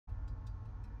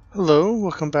Hello,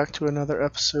 welcome back to another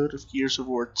episode of Gears of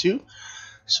War 2.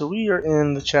 So we are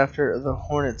in the chapter The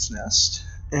Hornet's Nest,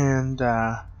 and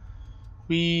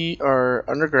we are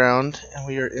underground, and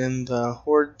we are in the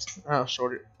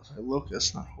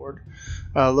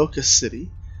Locust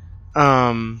City.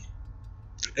 And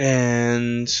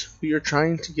we are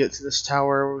trying to get to this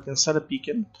tower where we can set a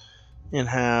beacon and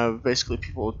have basically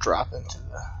people drop into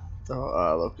the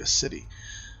Locust City.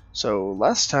 So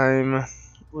last time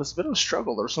was a bit of a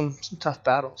struggle. There were some tough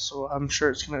battles, so I'm sure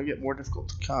it's going to get more difficult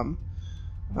to come.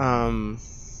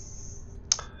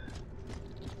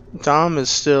 Dom is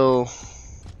still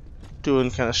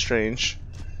doing kind of strange.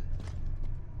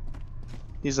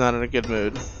 He's not in a good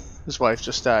mood. His wife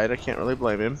just died. I can't really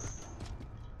blame him.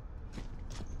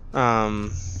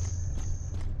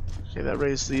 Okay, that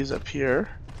raised these up here.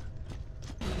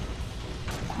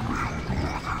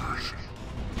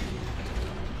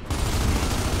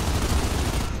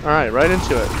 Alright, right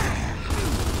into it.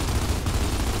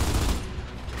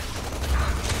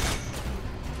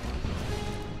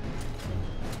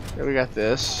 Here we got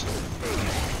this. I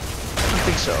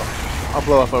think so. I'll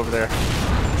blow up over there.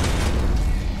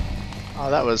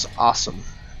 Oh, that was awesome.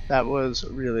 That was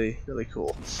really, really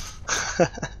cool.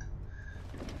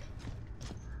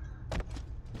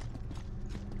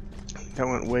 That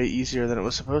went way easier than it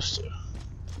was supposed to.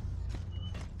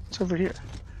 It's over here.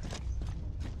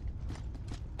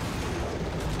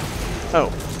 Oh.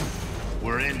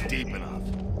 We're in deep enough.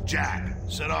 Jack,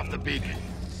 set off the beacon.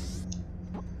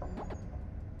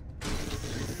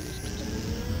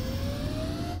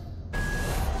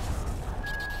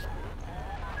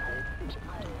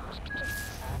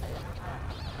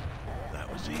 That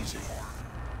was easy.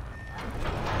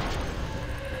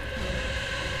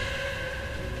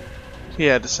 He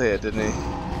had to say it, didn't he?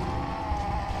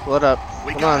 Blood up.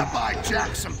 We Come gotta on. buy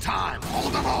Jack some time.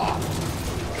 Hold him off.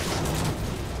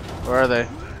 Where are they?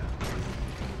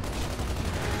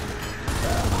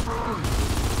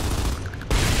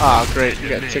 Ah, oh, great. You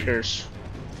got tickers.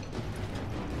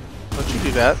 Don't you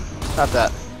do that. Stop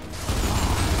that.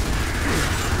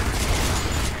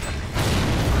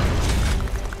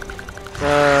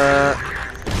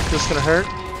 Is this gonna hurt?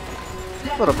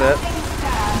 A little bit.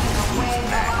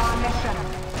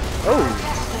 Oh!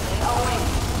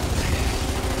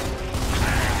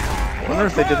 I wonder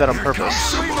if they did that on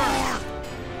purpose.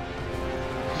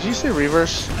 Did you say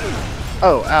reverse?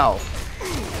 Oh, ow.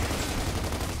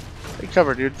 Take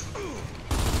cover, dude.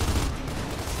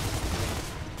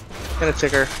 And a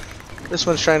ticker. This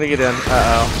one's trying to get in.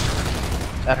 Uh-oh.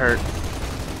 That hurt.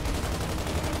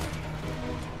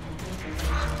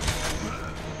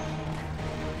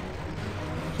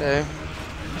 Okay.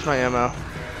 Here's my ammo.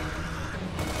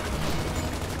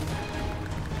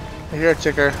 I hear a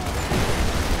ticker.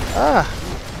 Ah!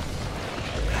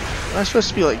 Am I supposed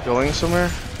to be like going somewhere?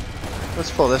 Let's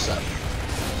pull this up.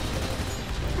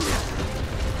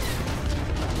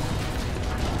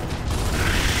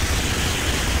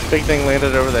 Big thing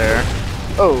landed over there.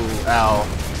 Oh, ow.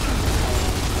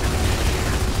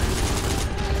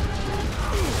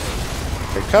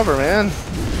 Take cover, man.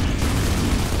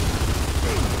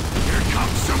 Here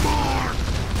comes some more.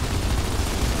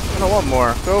 I don't want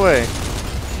more. Go away.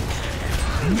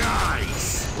 Nice.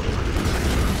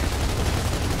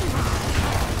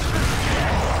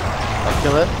 I'll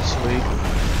kill it. Sweet.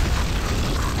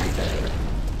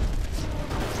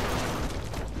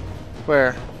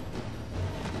 Where?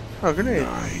 Oh, grenade.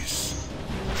 Nice.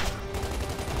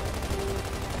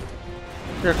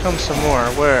 Here comes some more.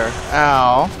 Where?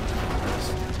 Ow.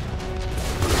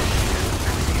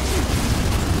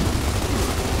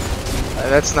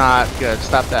 That's not good.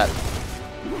 Stop that.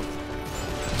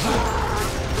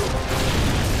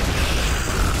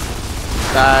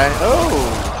 Die.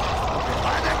 Oh!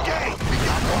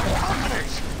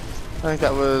 I think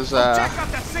that was, Jack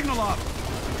got that signal off.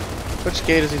 Which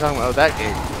gate is he talking about? Oh, that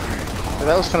gate. Yeah,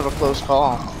 that was kind of a close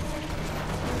call.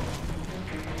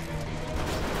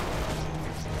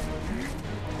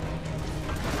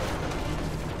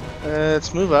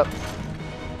 Let's move up.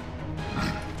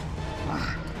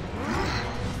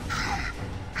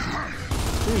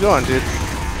 Where you going, dude?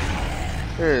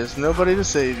 There is nobody to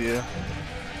save you.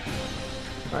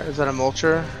 Alright, is that a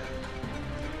mulcher?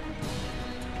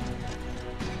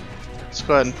 Let's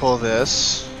go ahead and pull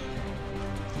this.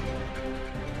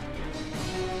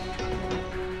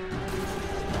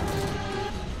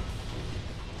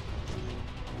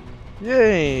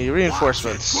 Yay,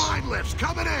 reinforcements. Slide lifts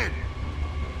coming in.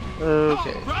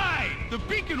 Okay. All right, the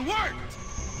beacon worked.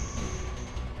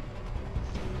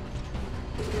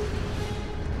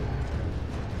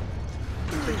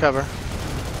 Take cover.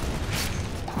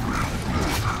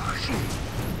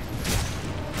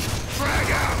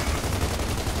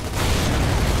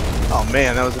 Oh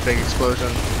man, that was a big explosion.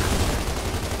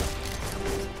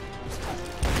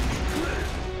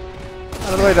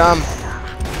 Out of the way, Dom.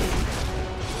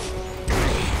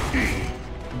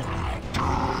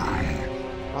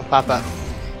 I'll pop up.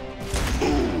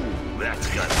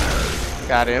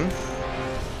 Got him.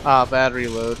 Ah, bad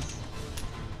reload.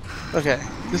 Okay,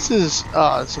 this is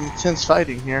some intense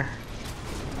fighting here.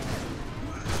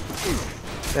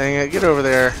 Dang it, get over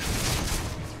there.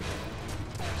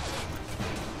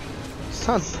 It's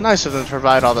not nice of them to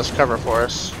provide all this cover for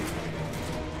us.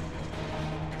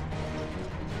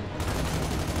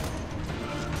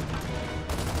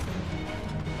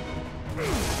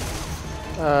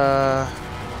 I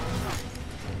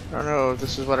don't know if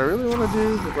this is what I really want to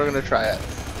do, but we're gonna try it.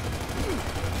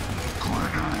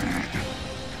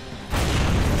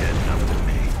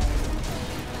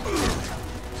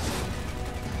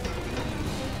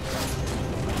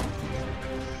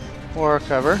 More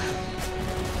cover.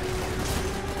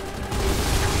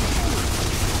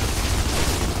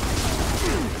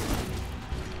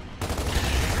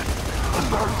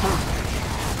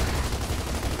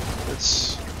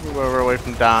 Let's move over away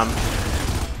from Dom.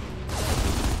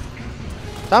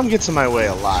 Dom gets in my way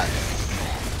a lot.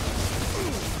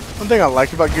 One thing I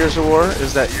like about Gears of War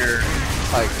is that your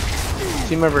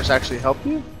team members actually help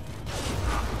you.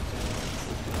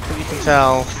 But you can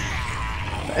tell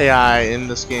the AI in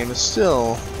this game is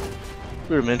still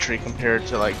rudimentary compared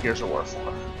to like Gears of War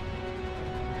 4.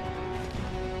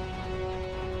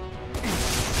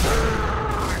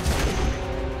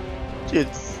 Dude,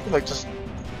 like just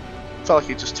felt like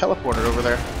he just teleported over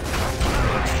there.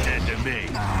 Dead to me.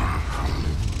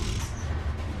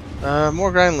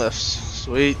 More grind lifts.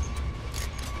 Sweet.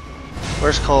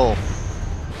 Where's Cole?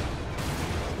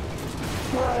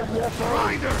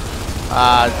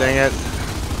 Ah, dang it.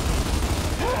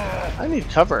 I need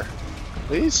cover.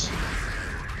 Please?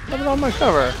 Have it on my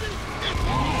cover.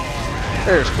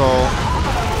 There's Cole.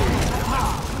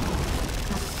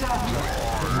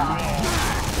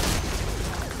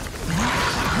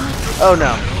 Oh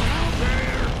no.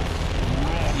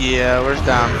 Yeah, where's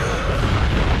Dom?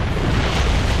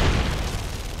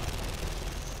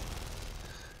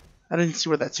 I didn't see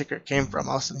where that ticker came from.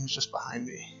 All of a sudden he was just behind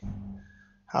me.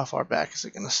 How far back is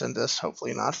it going to send us?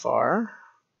 Hopefully not far.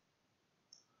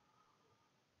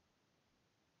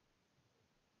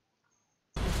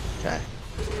 Okay.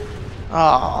 Oh,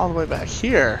 all the way back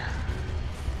here.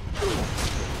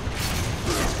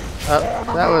 Oh,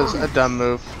 that was a dumb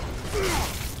move.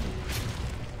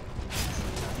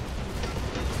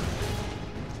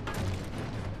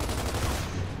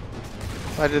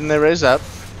 Why didn't they raise up?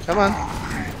 Come on.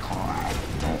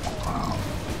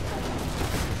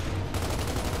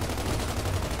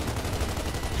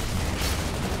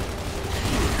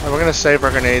 We're gonna save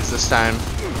our grenades this time.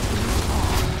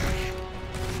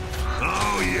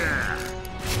 Oh yeah.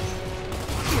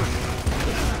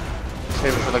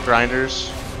 Save it for the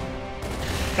grinders.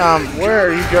 Tom, where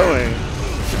are you going?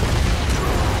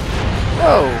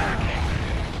 Whoa!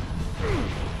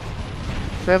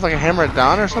 Do they have like a hammer at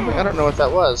dawn or something? I don't know what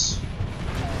that was.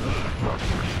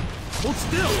 Hold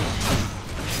still.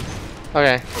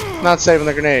 Okay, not saving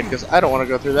the grenade because I don't want to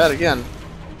go through that again.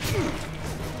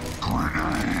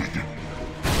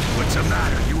 What's the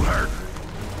matter? You hurt?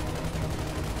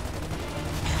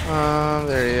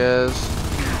 There he is.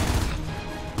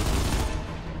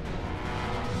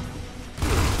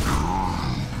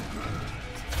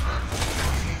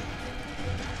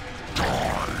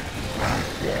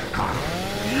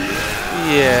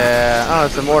 Yeah. Oh,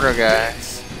 it's the mortar guy.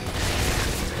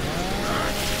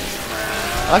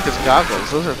 I like his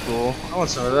goggles. Those are cool. I want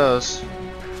some of those.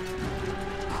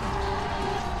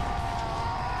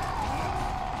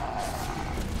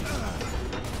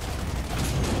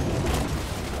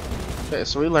 Okay,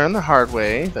 so we learned the hard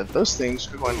way that those things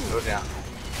are going to go down.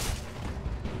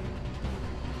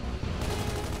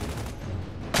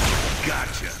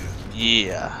 Gotcha.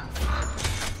 Yeah.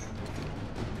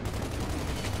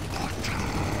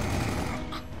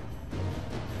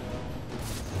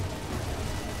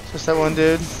 Just that one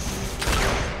dude.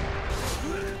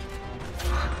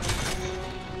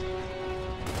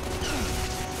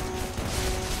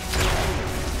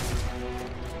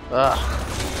 Ugh.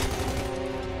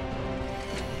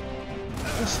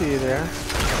 I see you there.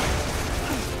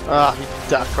 Ah, he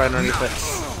ducked right underneath it.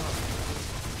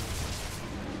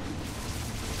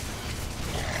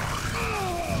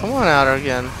 Come on out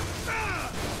again.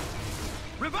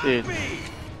 Dude.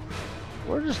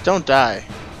 Or just don't die.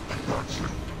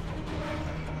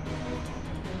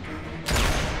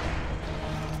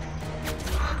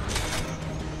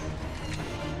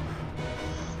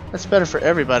 That's better for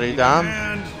everybody, Dom.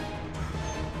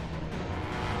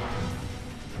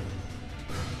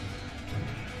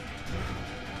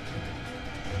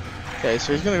 Okay,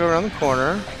 so he's gonna go around the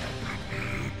corner.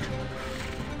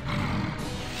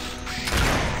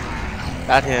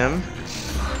 Got him.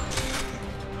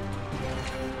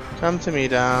 Come to me,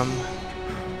 Dom.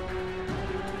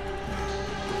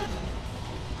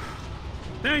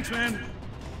 Thanks, man.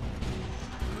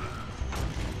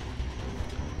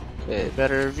 Okay,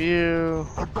 better view.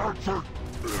 Oh,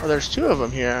 there's two of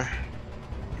them here.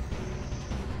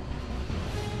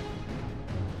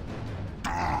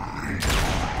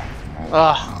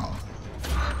 Ah.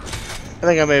 I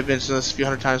think I may have mentioned this a few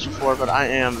hundred times before, but I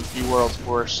am the world's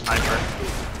worst sniper.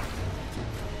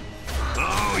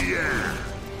 Oh, yeah.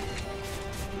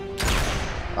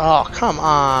 Oh, come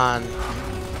on.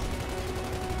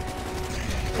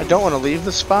 I don't want to leave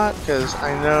the spot because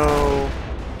I know.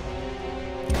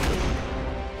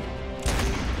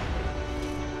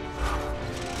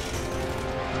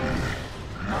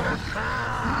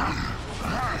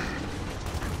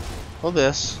 Hold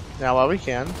this now while we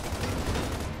can.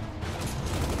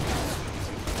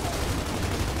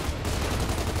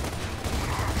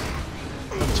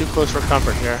 I'm too close for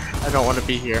comfort here. I don't want to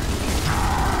be here.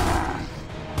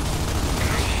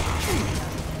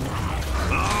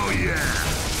 Oh, yeah.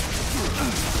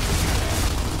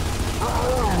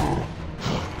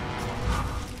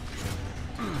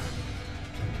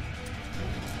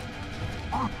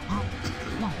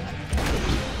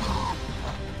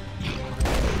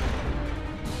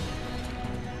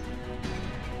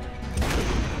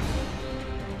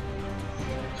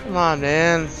 Come on,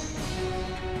 man.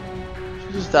 Did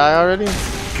you just die already?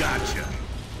 Gotcha.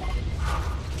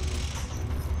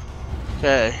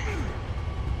 Okay.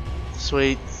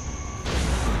 Sweet.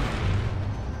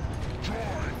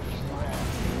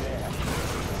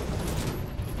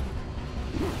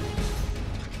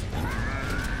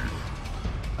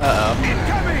 Uh-oh.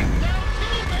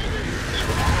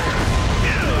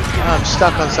 I'm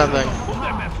stuck on something.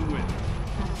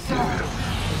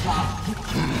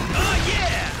 Oh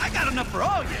yeah, I got enough for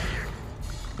all you.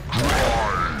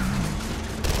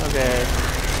 Okay.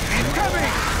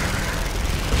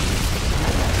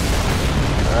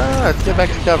 Let's get back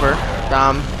to cover.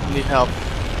 Dom, you need help.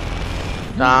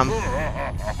 Dom. Oh,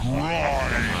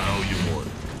 you would.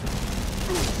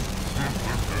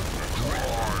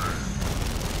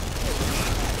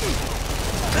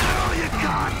 All you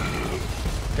got.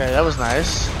 Okay, that was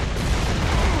nice.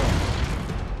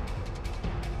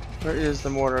 Where is the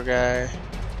mortar guy?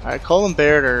 Alright, Cole and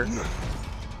Baird are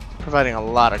providing a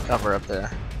lot of cover up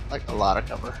there. Like, a lot of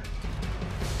cover.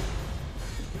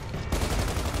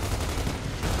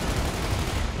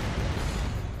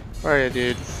 Where are you,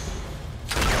 dude?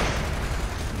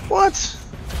 What?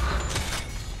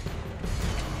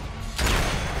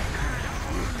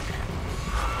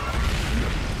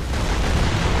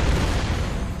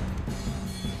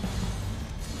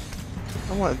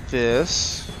 I want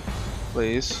this,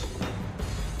 please.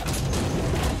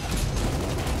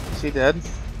 Is he dead?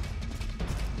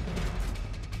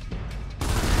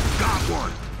 Got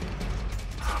one.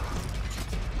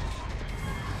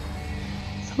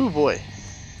 Oh boy.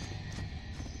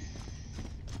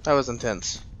 That was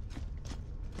intense.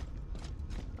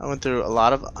 I went through a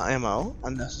lot of ammo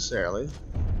unnecessarily,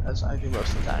 as I do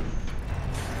most of the time.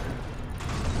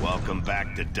 Welcome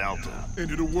back to Delta.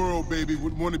 End of the world, baby.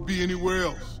 Wouldn't want to be anywhere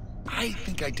else. I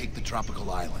think I'd take the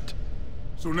tropical island.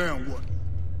 So now what?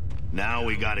 Now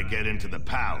we gotta get into the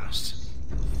palace.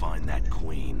 Find that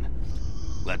queen.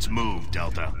 Let's move,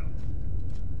 Delta.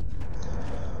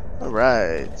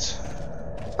 Alright.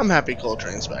 I'm happy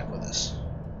Coltrane's back with us.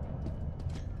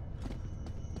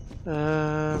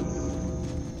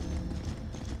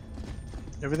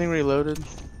 Everything reloaded?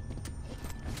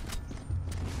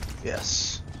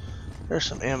 Yes. There's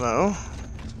some ammo.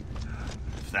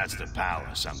 If that's the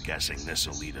palace, I'm guessing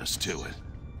this'll lead us to it.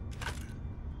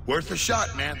 Worth a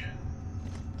shot, man.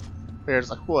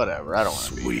 Bear's like, whatever, I don't want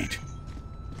to be here. Sweet.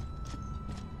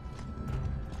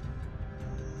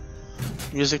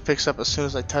 Music picks up as soon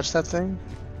as I touch that thing?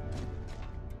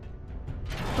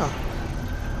 Huh.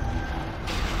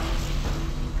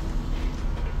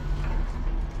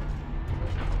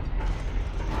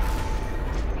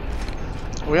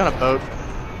 Are we on a boat?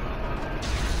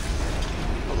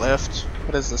 A lift?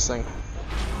 What is this thing?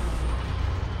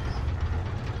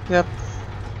 Yep.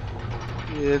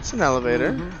 It's an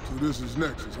elevator. So this is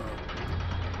Nexus,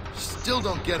 huh? Still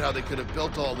don't get how they could have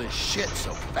built all this shit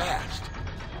so fast.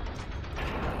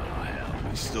 Well,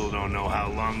 we still don't know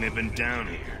how long they've been down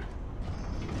here.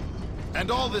 And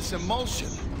all this emulsion.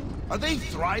 Are they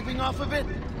thriving off of it?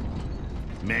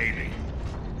 Maybe.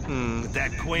 But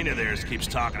that queen of theirs keeps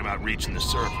talking about reaching the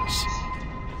surface.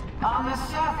 On the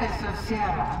surface of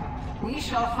Sierra, We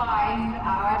shall find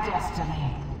our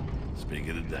destiny. Speak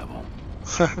of the devil.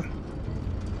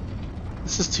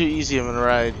 This is too easy of a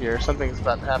ride here. Something's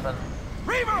about to happen.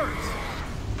 Reavers!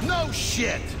 No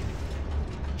shit!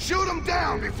 Shoot them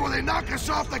down before they knock us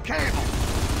off the cable!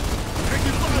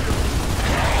 Taking fire!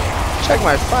 Check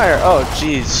my fire. Oh,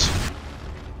 jeez.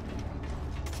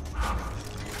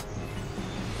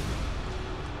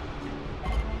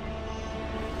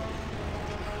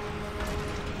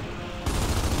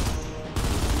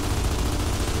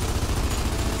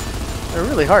 They're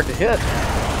really hard to hit.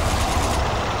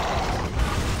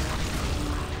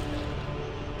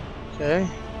 Okay.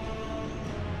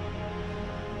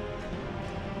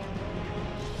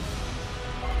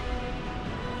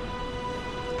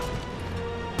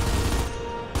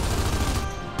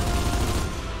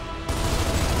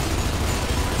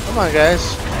 Come on,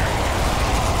 guys.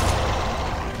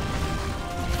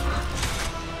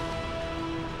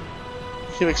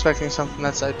 I keep expecting something from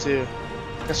that side too.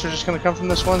 Guess they're just gonna come from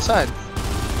this one side.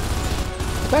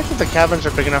 The fact that the cabins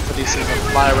are big enough for these things to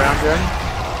fly around in.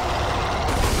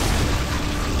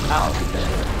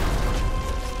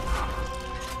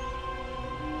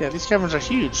 Yeah, these caverns are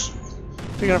huge.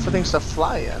 Big enough for things to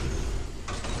fly in.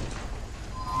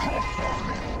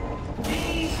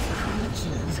 These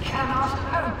creatures cannot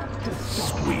hope to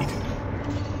stop. Sweet.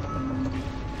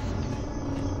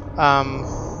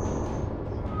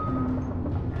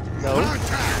 No.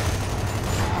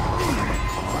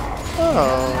 Oh.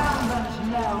 Numbers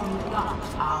know not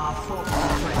our force.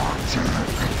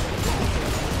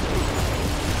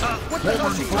 What the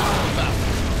hell's he talking about?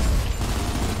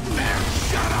 Man,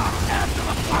 shut up! After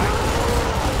the fight!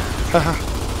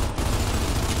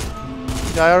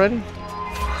 You die already?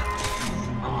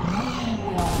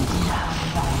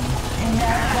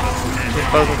 Get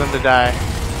both of them to die.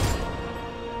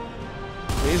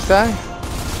 Please die?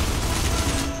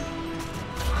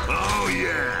 Oh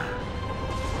yeah.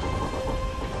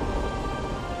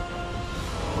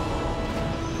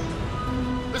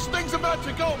 This thing's about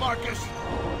to go, Marcus!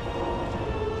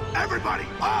 Everybody,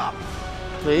 up!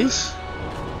 Please?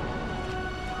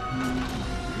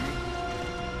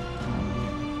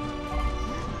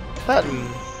 Button.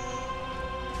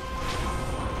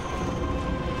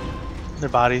 Their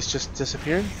bodies just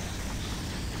disappeared?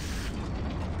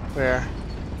 Where?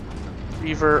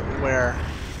 Reaver, where?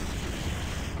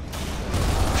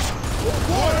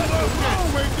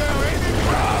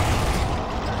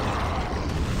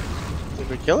 Did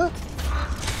we kill it?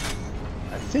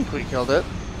 I think we killed it.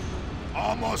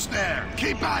 Almost there.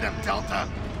 Keep at him, Delta.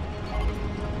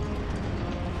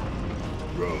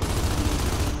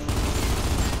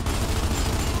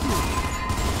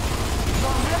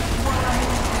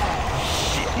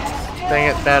 Dang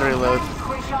it, battery load.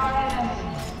 Push our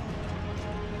enemies.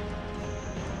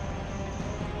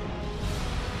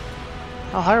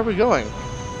 How high are we going?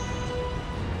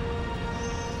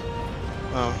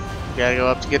 Oh, we gotta go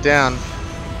up to get down.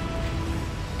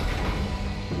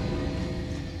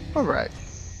 Alright.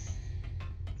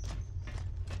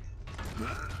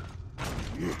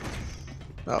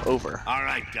 Oh, over. All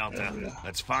right, Delta.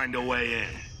 Let's find a way in.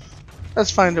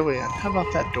 Let's find a way in. How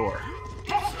about that door?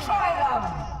 Destroy them!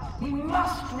 We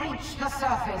must reach the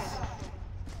surface.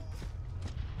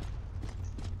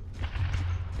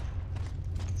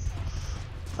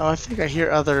 Oh, I think I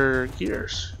hear other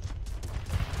gears.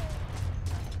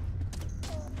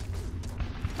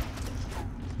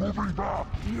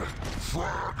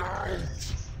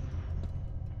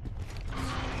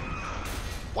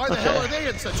 Why the Okay. hell are they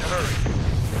in such a hurry?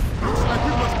 Looks like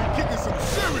we must be kicking some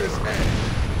serious ass.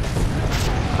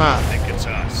 I Huh. think it's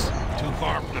us. Too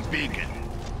far from the beacon.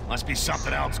 Must be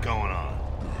something else going on.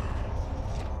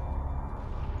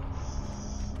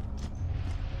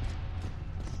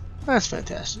 That's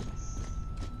fantastic.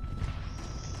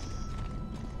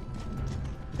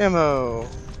 Ammo.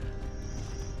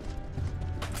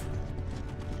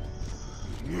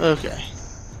 Okay.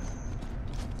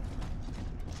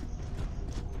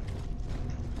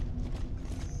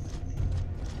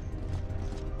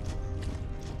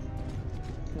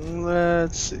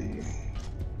 Let's see.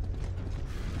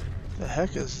 The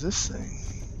heck is this thing?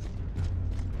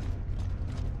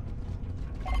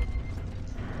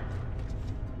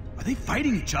 Are they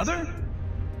fighting each other?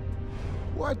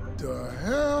 What the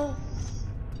hell?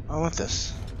 I want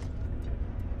this.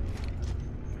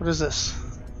 What is this?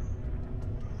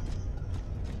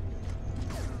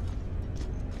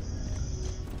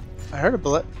 I heard a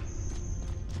bullet.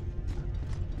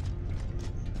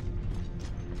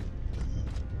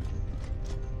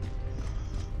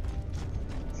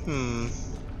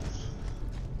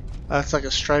 That's like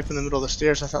a stripe in the middle of the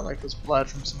stairs. I thought like it was blood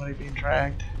from somebody being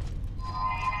dragged.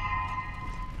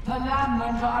 The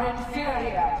Lambent are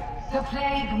inferior. The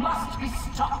plague must be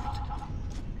stopped.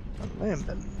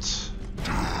 Lambent.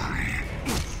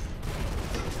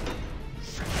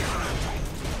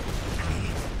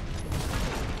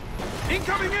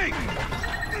 Incoming ink!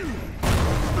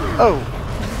 Oh!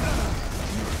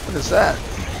 What is that?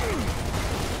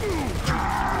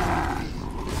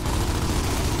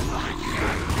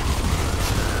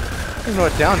 I don't know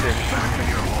what down did.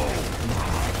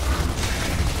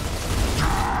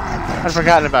 I'd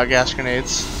forgotten about gas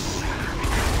grenades.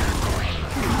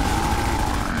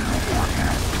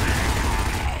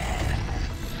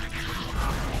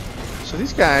 So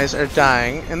these guys are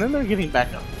dying, and then they're getting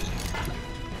back up.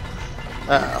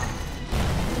 Uh-oh.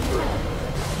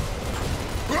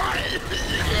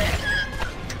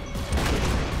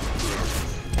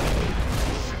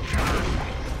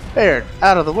 Baird,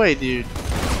 out of the way, dude.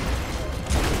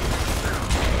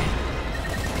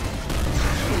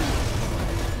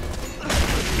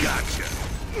 Gotcha.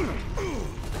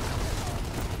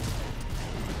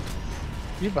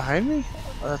 You behind me?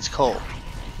 Oh, that's Cole.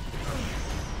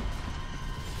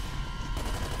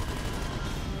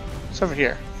 It's over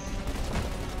here.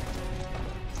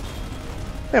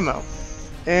 Ammo.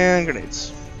 And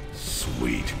grenades.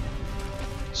 Sweet.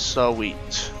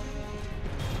 Sweet.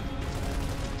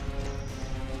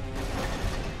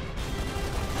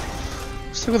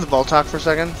 Stick with the Voltok for a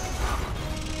second.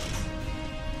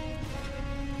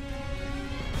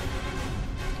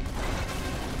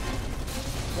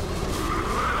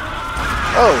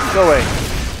 Oh, go away.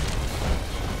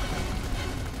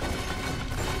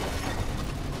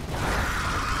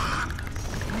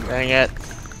 Dang it.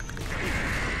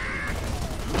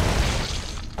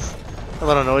 The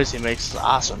little noise he makes is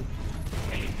awesome.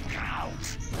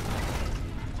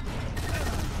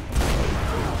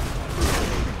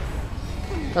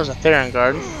 That was a Theron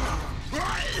guard.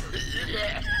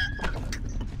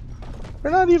 We're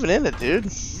not even in it, dude.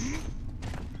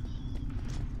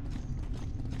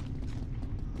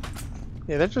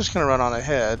 Yeah, they're just gonna run on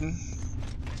ahead. They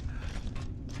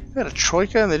had a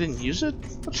Troika and they didn't use it?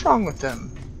 What's wrong with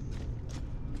them?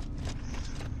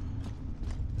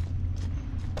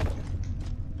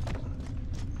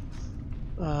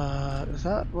 Is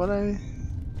that what I...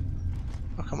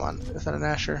 Oh, come on. Is that an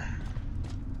Asher?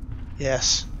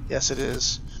 Yes. Yes, it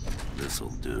is. This'll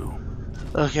do.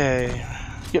 Okay.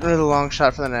 Getting rid of the long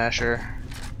shot for the Nasher.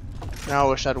 Now I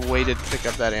wish I'd waited to pick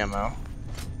up that ammo.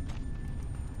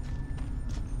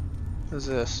 What is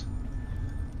this?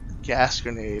 Gas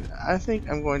grenade. I think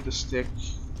I'm going to stick...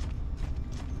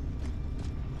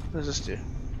 What does this do?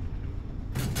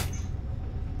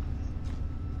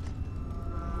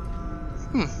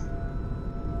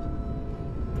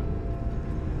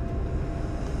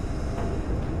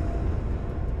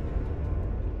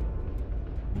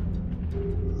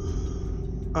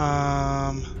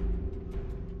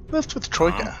 Left with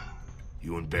Troika.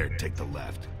 You and Baird take the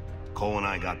left. Cole and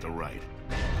I got the right.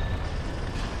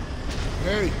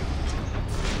 Hey!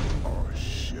 Oh,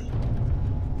 shit.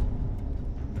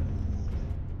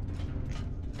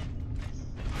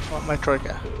 I want my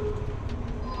Troika.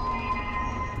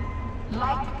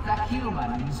 Like the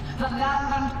humans, the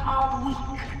Lambent are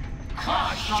weak.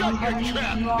 Crush shut them your beneath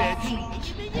trap, your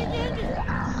bitch.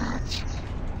 feet.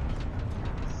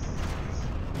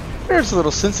 Baird's a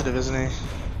little sensitive, isn't he?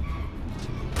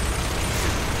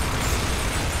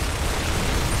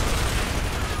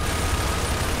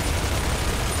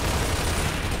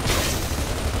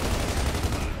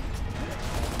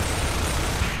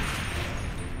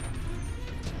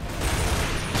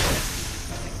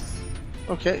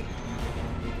 Okay.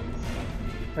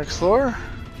 Next floor.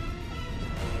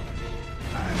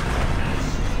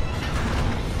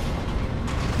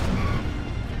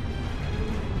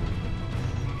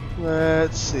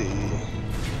 Let's see.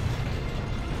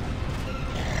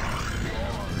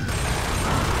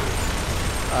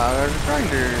 There are the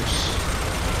grinders.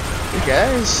 Hey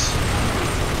guys.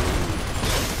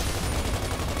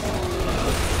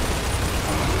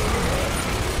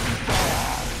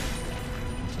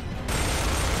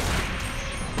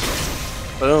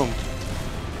 Boom.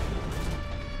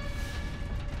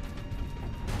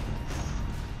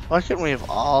 Why couldn't we have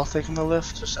all taken the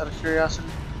lift, just out of curiosity?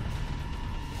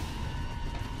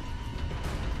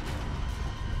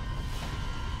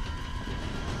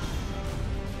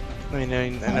 I mean,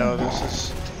 I know this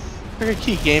is like a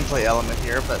key gameplay element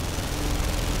here, but...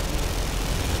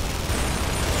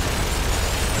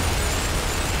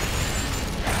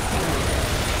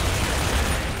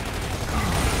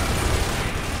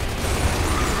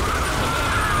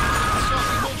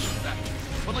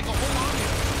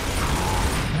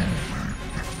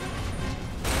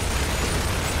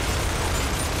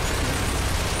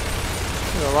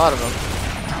 a lot of them.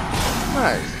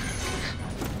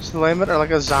 Nice. So the Laymet are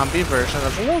like a zombie version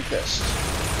of the Locust.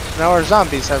 Now our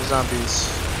zombies have zombies.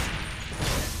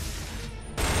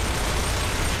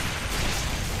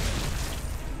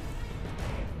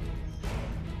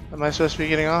 Am I supposed to be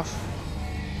getting off?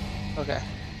 Okay.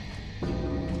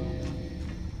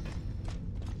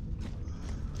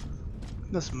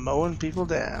 Just mowing people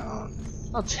down.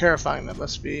 How terrifying that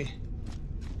must be.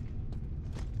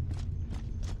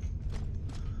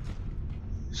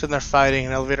 Sitting there fighting,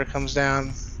 an elevator comes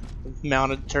down,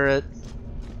 mounted turret,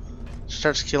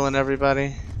 starts killing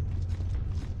everybody.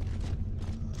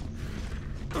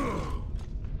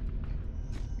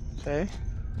 Okay.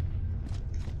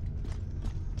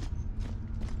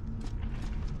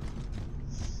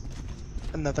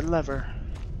 Another lever.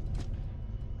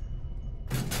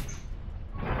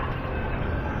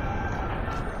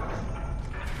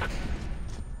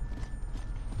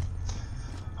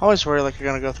 I always worry like you're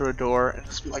gonna go through a door and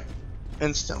just be like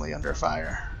instantly under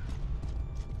fire.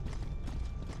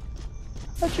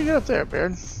 How'd you get up there,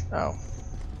 Beard? Oh.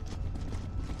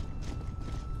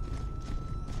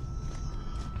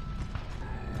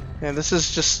 Man,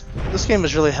 this game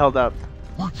is really held up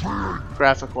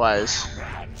graphic wise.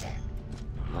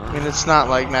 I mean, it's not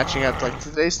like matching up to like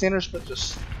today's standards, but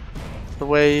just the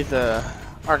way the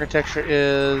architecture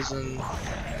is and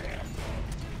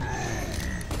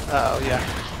oh yeah.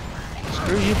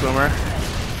 Screw you, Boomer.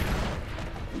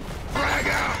 Frag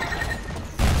out.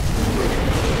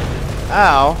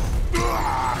 Ow.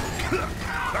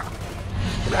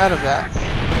 Get out of that.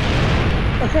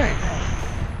 Okay.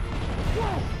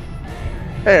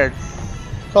 Baird.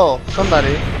 Cole,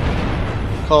 somebody.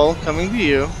 Cole, coming to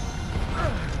you.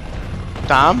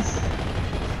 Dom?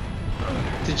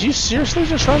 Did you seriously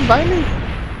just run by me?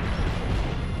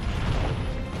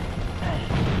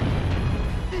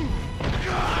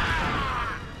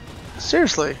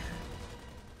 Seriously?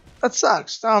 That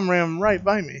sucks. Dom ran right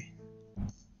by me.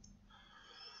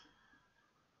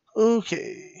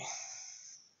 Okay.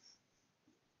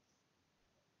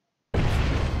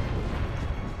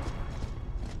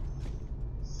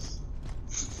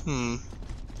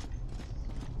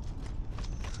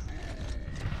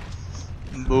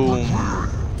 Boom.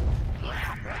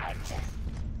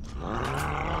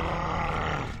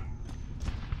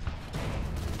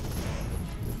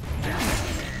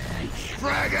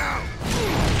 Frag out.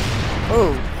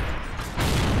 Oh.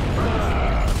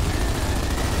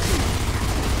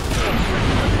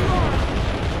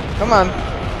 Come on.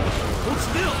 Hold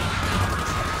still.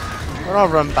 Don't all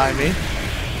run by me.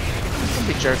 Don't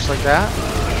be jerks like that.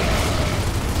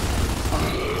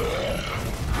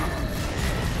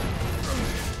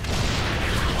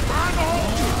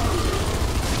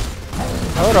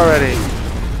 Load already.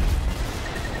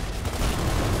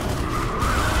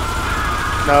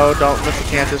 No, don't let the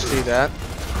Cantus do that.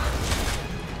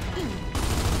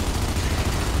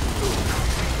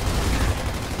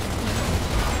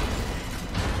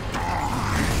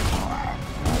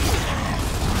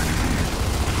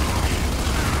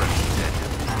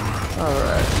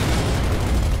 Alright.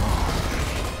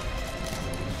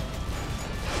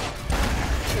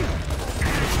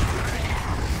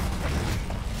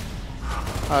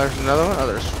 Oh, there's another one? Oh,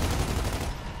 there's...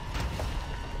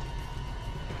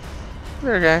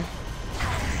 There, guy.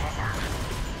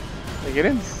 They get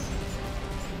in?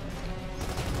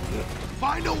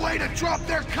 Find a way to drop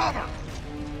their cover.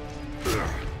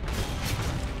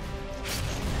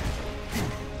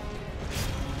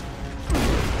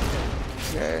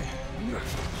 Okay.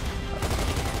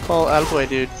 Call out of the way,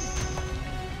 dude.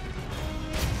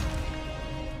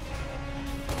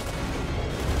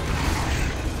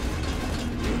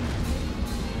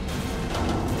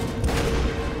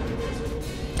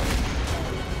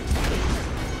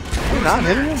 You're not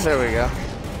hitting him? There we go.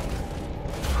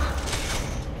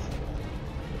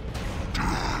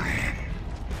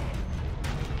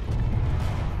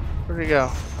 Where'd he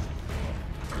go?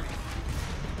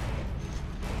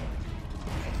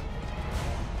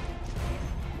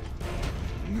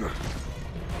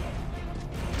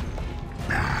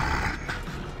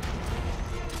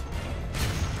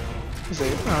 He's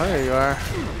like, oh, there you are.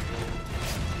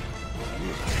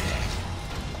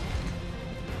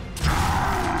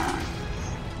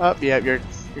 Oh, yeah, you're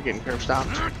getting curb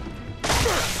stomped.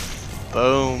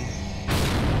 Boom.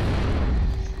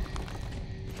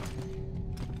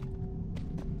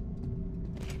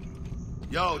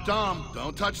 Yo, Dom,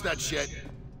 don't touch that shit.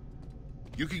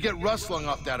 You could get rust lung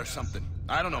off that or something.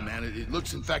 I don't know, man. It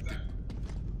looks infected.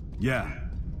 Yeah.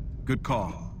 Good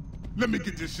call. Let me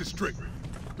get this shit straight.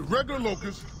 The regular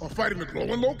locusts are fighting the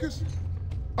glowing locusts?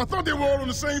 I thought they were all on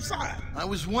the same side. I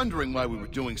was wondering why we were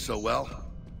doing so well.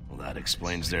 Well, that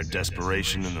explains their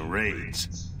desperation in the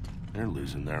raids. They're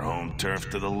losing their home turf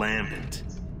to the Lambent.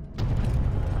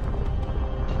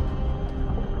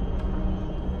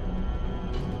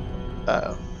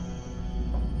 Uh-oh.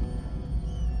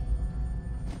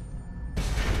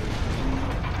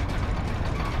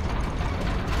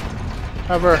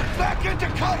 Cover. Back into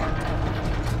cover.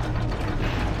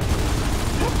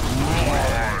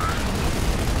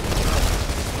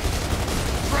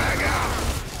 Frag out.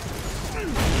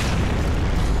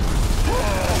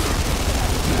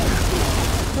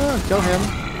 Oh, kill him.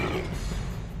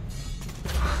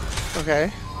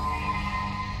 Okay.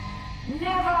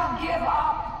 Never give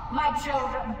up, my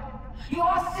children. You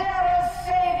are Sarah's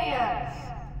saviors.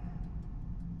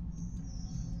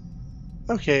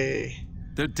 Okay.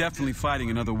 They're definitely fighting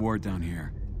another war down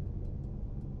here.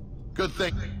 Good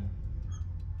thing.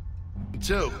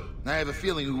 Too. I have a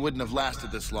feeling we wouldn't have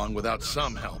lasted this long without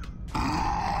some help.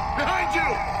 Behind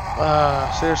you.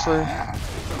 Seriously?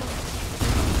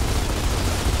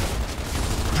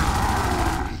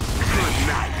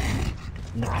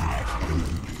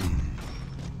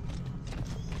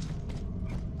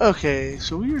 Okay,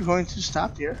 so we are going to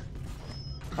stop here.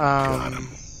 And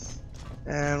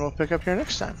we'll pick up here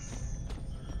next time.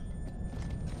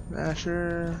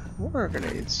 Masher, more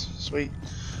grenades. Sweet.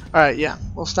 Alright, yeah,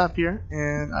 we'll stop here,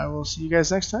 and I will see you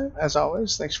guys next time. As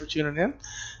always, thanks for tuning in.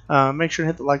 Make sure to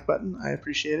hit the like button. I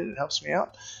appreciate it. It helps me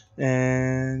out.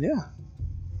 And, yeah,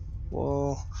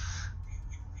 we'll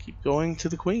keep going to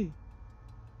the Queen.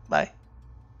 Bye.